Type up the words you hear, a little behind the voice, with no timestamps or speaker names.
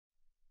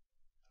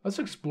Let's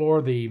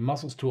explore the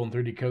Muscles tool in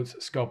 3D Coat's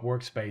Sculpt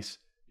workspace.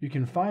 You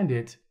can find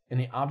it in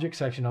the Object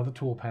section of the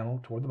tool panel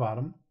toward the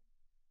bottom.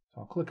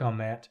 So I'll click on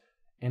that,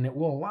 and it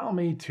will allow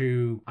me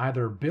to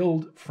either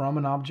build from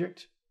an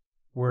object,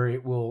 where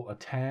it will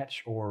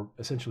attach or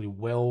essentially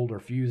weld or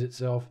fuse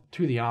itself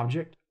to the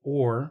object,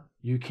 or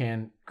you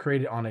can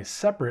create it on a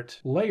separate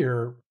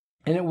layer,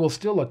 and it will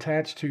still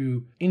attach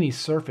to any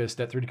surface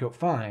that 3D Coat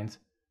finds,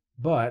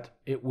 but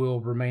it will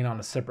remain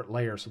on a separate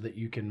layer so that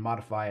you can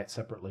modify it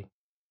separately.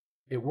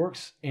 It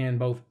works in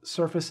both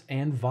surface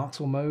and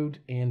voxel mode,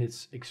 and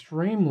it's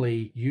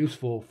extremely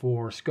useful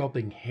for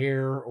sculpting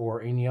hair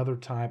or any other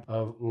type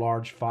of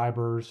large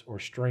fibers or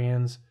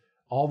strands,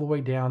 all the way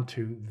down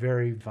to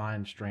very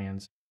fine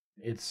strands.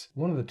 It's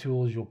one of the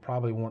tools you'll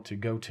probably want to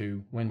go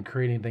to when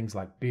creating things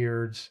like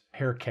beards,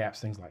 hair caps,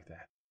 things like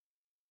that.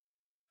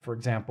 For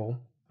example,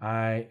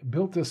 I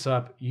built this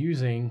up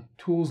using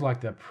tools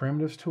like the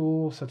primitives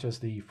tool, such as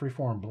the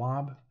freeform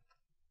blob.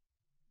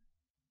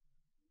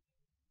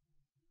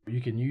 You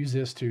can use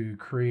this to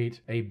create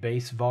a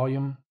base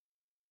volume,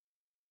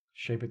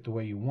 shape it the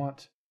way you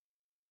want.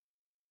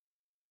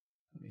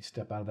 Let me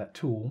step out of that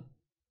tool.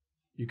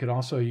 You could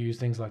also use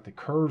things like the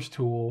curves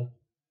tool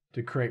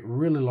to create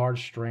really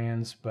large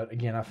strands, but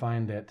again, I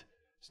find that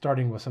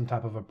starting with some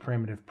type of a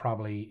primitive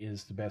probably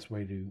is the best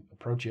way to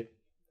approach it.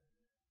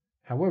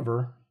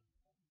 However,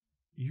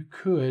 you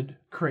could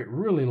create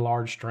really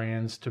large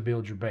strands to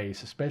build your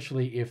base,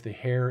 especially if the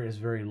hair is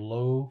very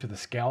low to the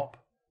scalp.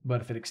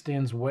 But if it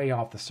extends way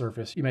off the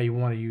surface, you may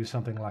want to use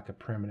something like a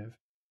primitive.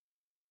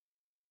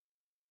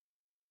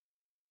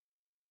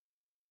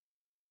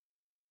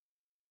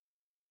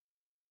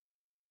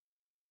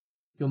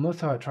 You'll notice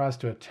how it tries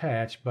to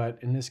attach, but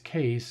in this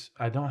case,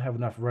 I don't have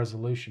enough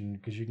resolution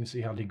because you can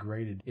see how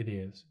degraded it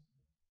is.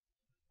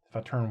 If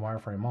I turn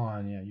wireframe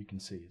on, yeah, you can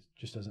see it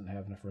just doesn't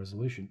have enough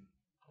resolution.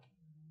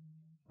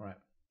 All right,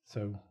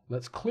 so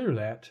let's clear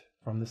that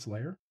from this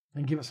layer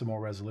and give it some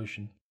more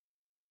resolution.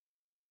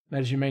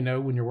 As you may know,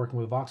 when you're working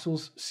with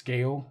voxels,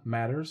 scale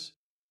matters.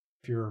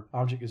 If your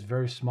object is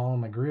very small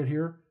on the grid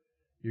here,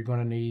 you're going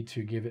to need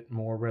to give it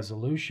more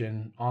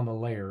resolution on the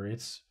layer.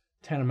 It's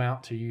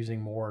tantamount to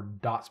using more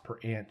dots per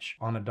inch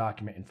on a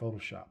document in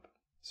Photoshop.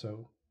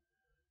 So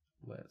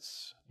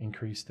let's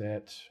increase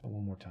that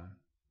one more time.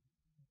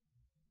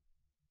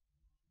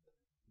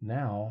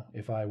 Now,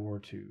 if I were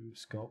to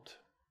sculpt,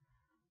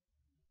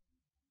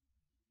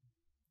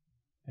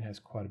 it has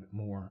quite a bit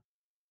more.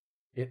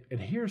 It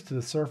adheres to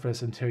the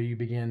surface until you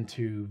begin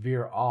to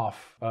veer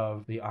off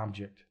of the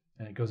object,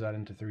 and it goes out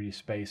into 3D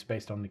space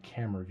based on the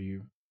camera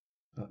view.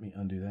 Let me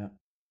undo that.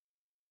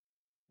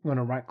 I'm going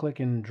to right click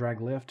and drag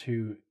left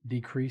to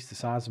decrease the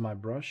size of my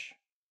brush,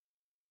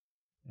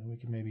 and we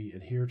can maybe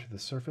adhere to the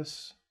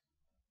surface.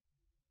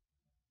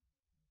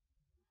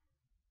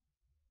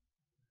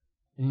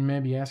 And you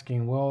may be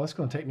asking, well, it's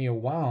going to take me a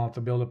while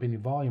to build up any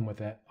volume with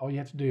that. All you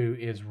have to do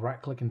is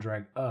right click and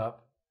drag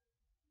up,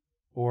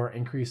 or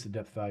increase the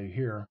depth value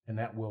here, and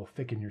that will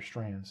thicken your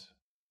strands.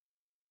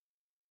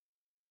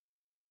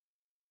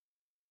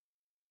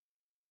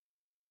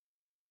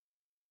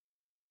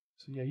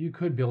 So yeah, you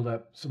could build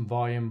up some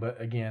volume,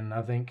 but again,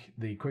 I think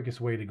the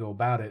quickest way to go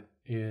about it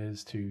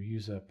is to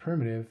use a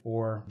primitive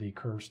or the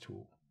curves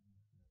tool.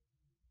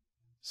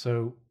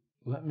 So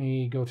let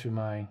me go to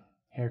my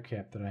hair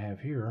cap that I have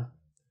here.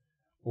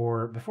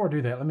 Or before I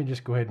do that, let me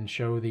just go ahead and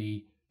show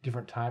the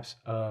different types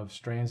of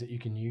strands that you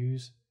can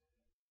use.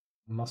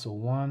 Muscle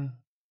 1.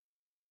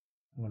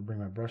 I'm going to bring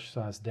my brush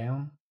size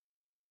down.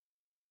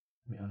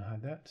 Let me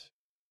unhide that.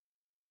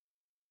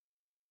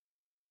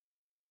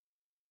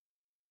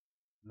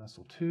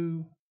 Muscle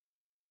 2.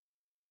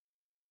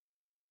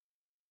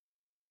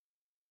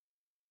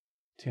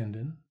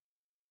 Tendon.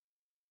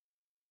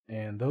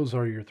 And those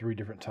are your 3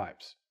 different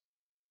types.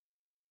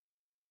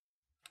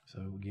 So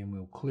again,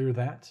 we'll clear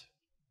that.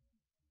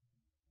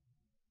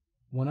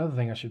 One other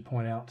thing I should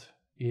point out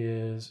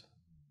is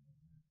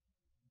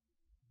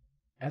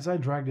as I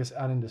drag this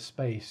out into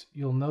space,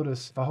 you'll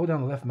notice if I hold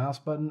down the left mouse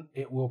button,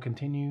 it will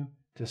continue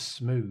to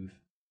smooth.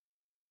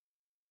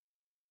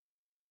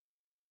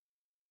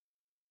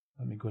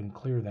 Let me go ahead and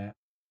clear that.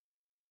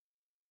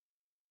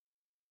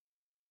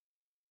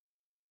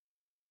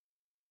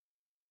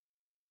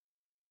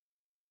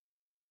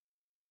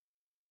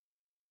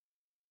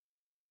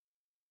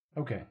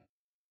 Okay.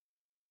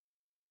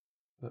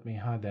 Let me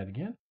hide that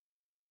again.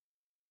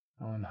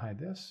 I'll unhide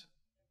this.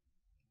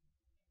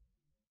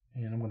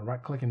 And I'm going to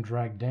right click and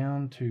drag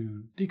down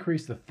to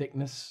decrease the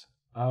thickness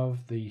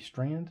of the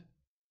strand.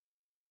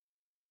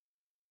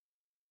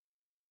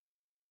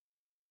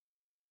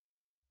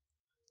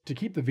 To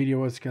keep the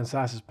video as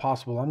concise as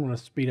possible, I'm going to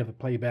speed up the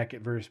playback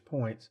at various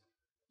points.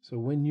 So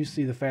when you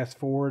see the fast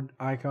forward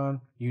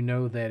icon, you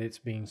know that it's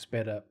being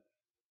sped up.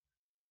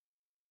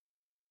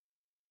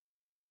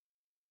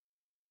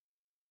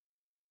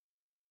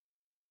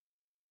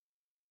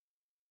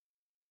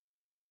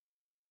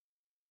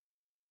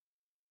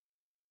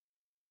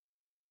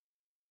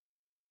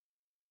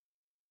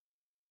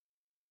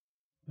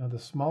 Now the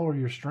smaller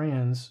your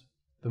strands,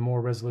 the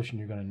more resolution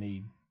you're going to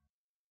need.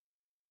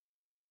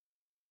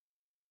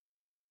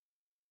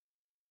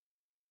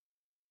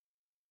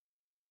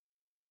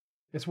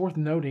 It's worth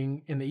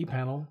noting in the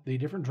E-panel, the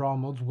different draw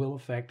modes will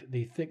affect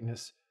the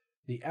thickness.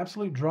 The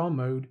absolute draw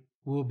mode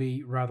will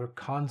be rather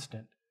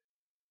constant,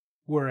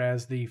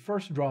 whereas the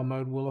first draw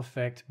mode will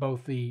affect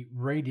both the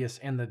radius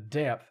and the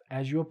depth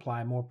as you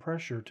apply more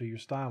pressure to your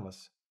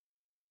stylus.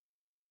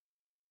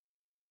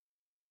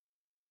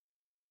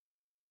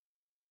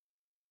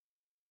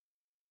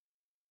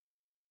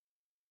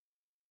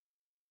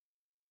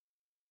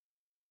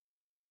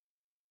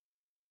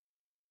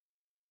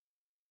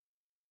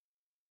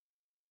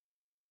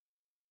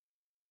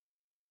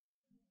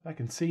 I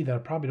can see that I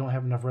probably don't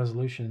have enough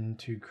resolution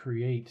to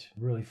create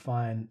really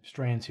fine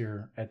strands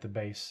here at the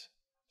base.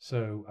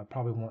 So I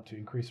probably want to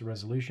increase the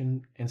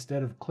resolution.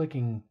 Instead of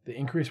clicking the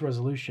increase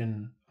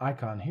resolution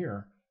icon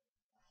here,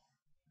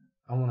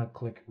 I want to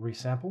click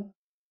Resample.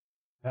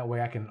 That way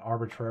I can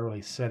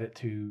arbitrarily set it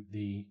to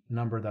the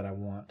number that I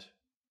want.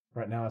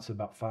 Right now it's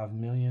about 5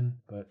 million,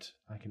 but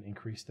I can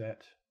increase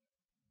that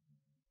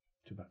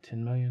to about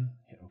 10 million.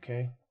 Hit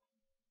OK.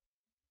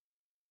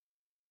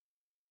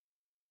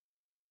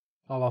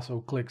 I'll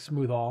also click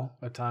Smooth All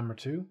a time or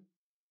two.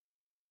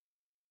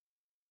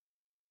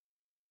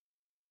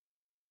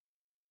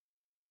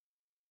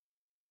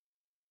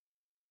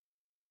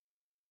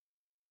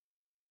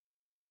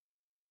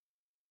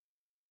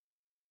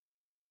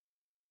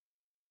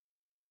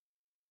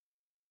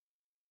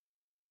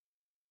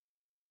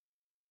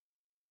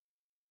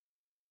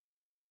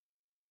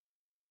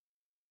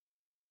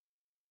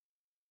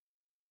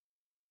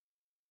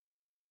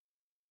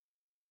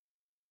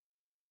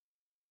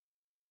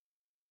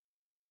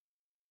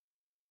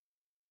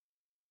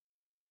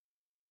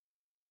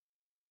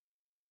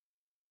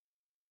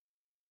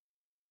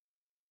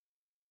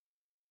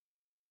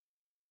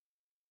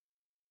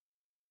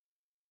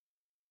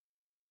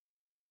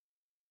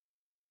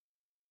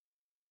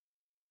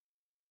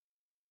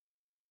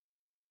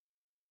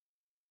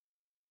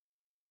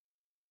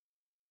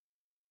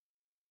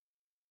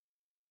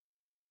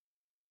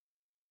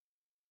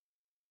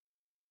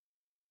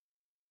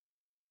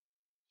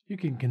 You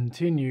can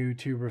continue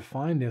to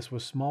refine this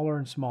with smaller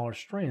and smaller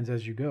strands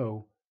as you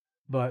go,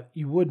 but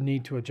you would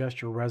need to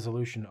adjust your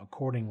resolution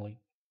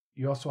accordingly.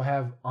 You also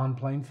have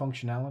on-plane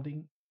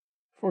functionality.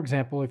 For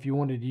example, if you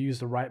wanted to use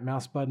the right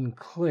mouse button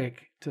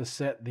click to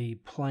set the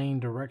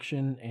plane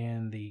direction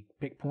and the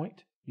pick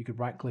point, you could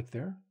right click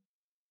there.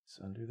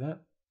 So undo that.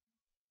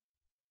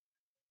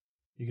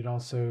 You could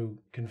also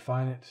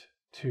confine it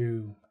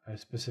to a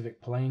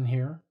specific plane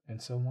here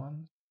and so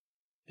on.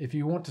 If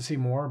you want to see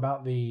more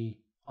about the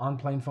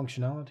on-plane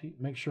functionality,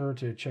 make sure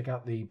to check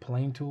out the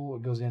plane tool.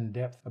 It goes in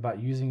depth about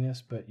using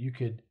this, but you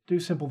could do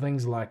simple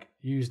things like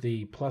use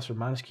the plus or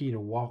minus key to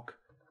walk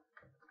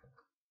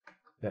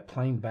that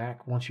plane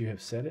back once you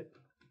have set it.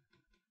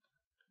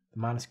 The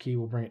minus key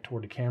will bring it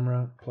toward the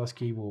camera, plus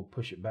key will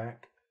push it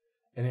back,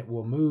 and it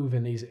will move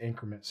in these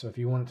increments. So if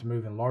you want it to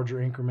move in larger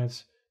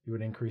increments, you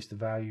would increase the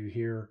value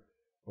here,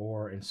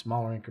 or in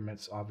smaller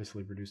increments,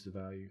 obviously reduce the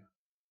value.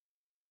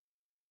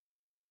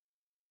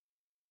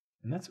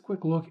 And that's a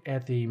quick look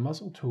at the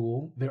muzzle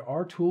tool. There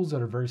are tools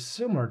that are very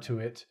similar to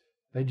it.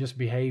 They just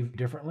behave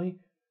differently.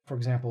 For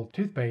example,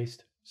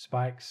 toothpaste,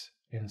 spikes,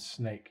 and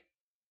snake.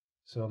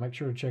 So make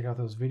sure to check out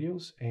those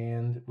videos,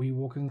 and we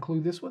will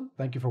conclude this one.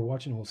 Thank you for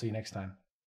watching. We'll see you next time.